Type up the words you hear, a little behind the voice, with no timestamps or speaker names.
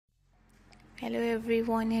Hello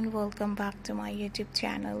everyone and welcome back to my YouTube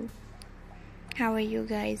channel. How are you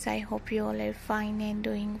guys? I hope you all are fine and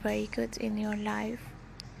doing very good in your life.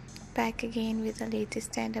 Back again with the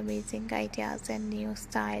latest and amazing ideas and new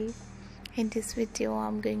style. In this video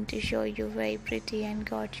I'm going to show you very pretty and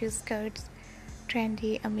gorgeous skirts,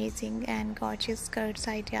 trendy, amazing and gorgeous skirts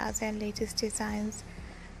ideas and latest designs.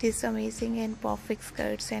 These amazing and perfect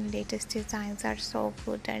skirts and latest designs are so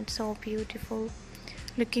good and so beautiful.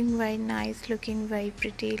 Looking very nice, looking very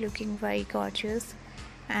pretty, looking very gorgeous,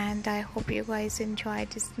 and I hope you guys enjoy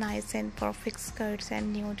this nice and perfect skirts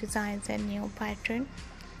and new designs and new pattern.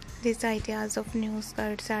 These ideas of new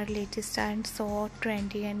skirts are latest and so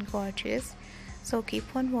trendy and gorgeous, so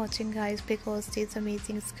keep on watching guys, because these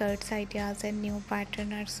amazing skirts ideas and new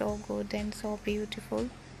pattern are so good and so beautiful.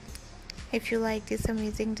 If you like these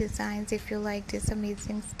amazing designs, if you like this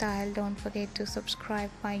amazing style, don't forget to subscribe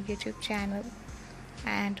my YouTube channel.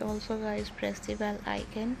 And also guys, press the bell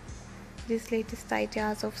icon. These latest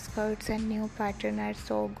ideas of skirts and new pattern are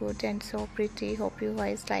so good and so pretty. Hope you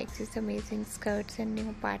guys like these amazing skirts and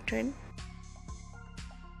new pattern.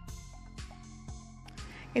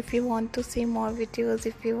 If you want to see more videos,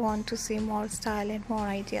 if you want to see more style and more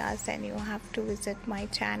ideas, then you have to visit my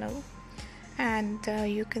channel. And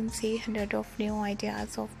you can see hundreds of new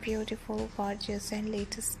ideas of beautiful, gorgeous and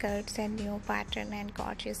latest skirts and new pattern and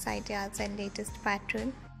gorgeous ideas and latest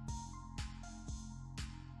pattern.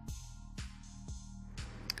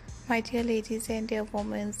 My dear ladies and dear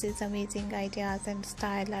women, these amazing ideas and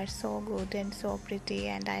style are so good and so pretty,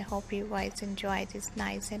 and I hope you guys enjoy this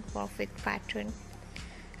nice and perfect pattern.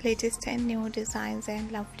 Latest and new designs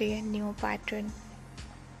and lovely and new pattern.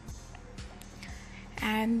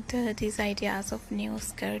 And these ideas of new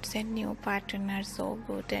skirts and new pattern are so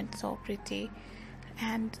good and so pretty,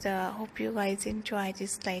 and hope you guys enjoy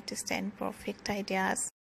these latest and perfect ideas.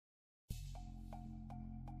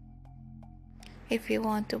 If you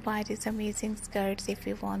want to buy these amazing skirts, if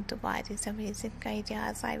you want to buy these amazing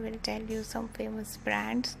ideas, I will tell you some famous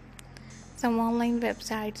brands, some online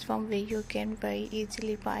websites from where you can very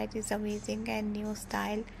easily buy this amazing and new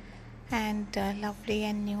style and lovely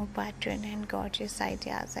and new pattern and gorgeous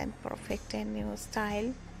ideas and perfect and new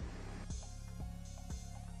style.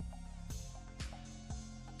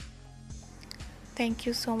 Thank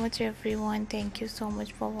you so much everyone. Thank you so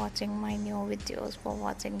much for watching my new videos, for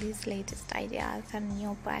watching these latest ideas and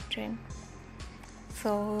new pattern.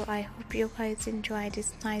 So I hope you guys enjoy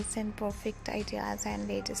this nice and perfect ideas and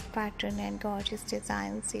latest pattern and gorgeous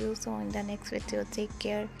designs. See you soon in the next video. Take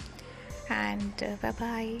care and bye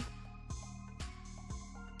bye.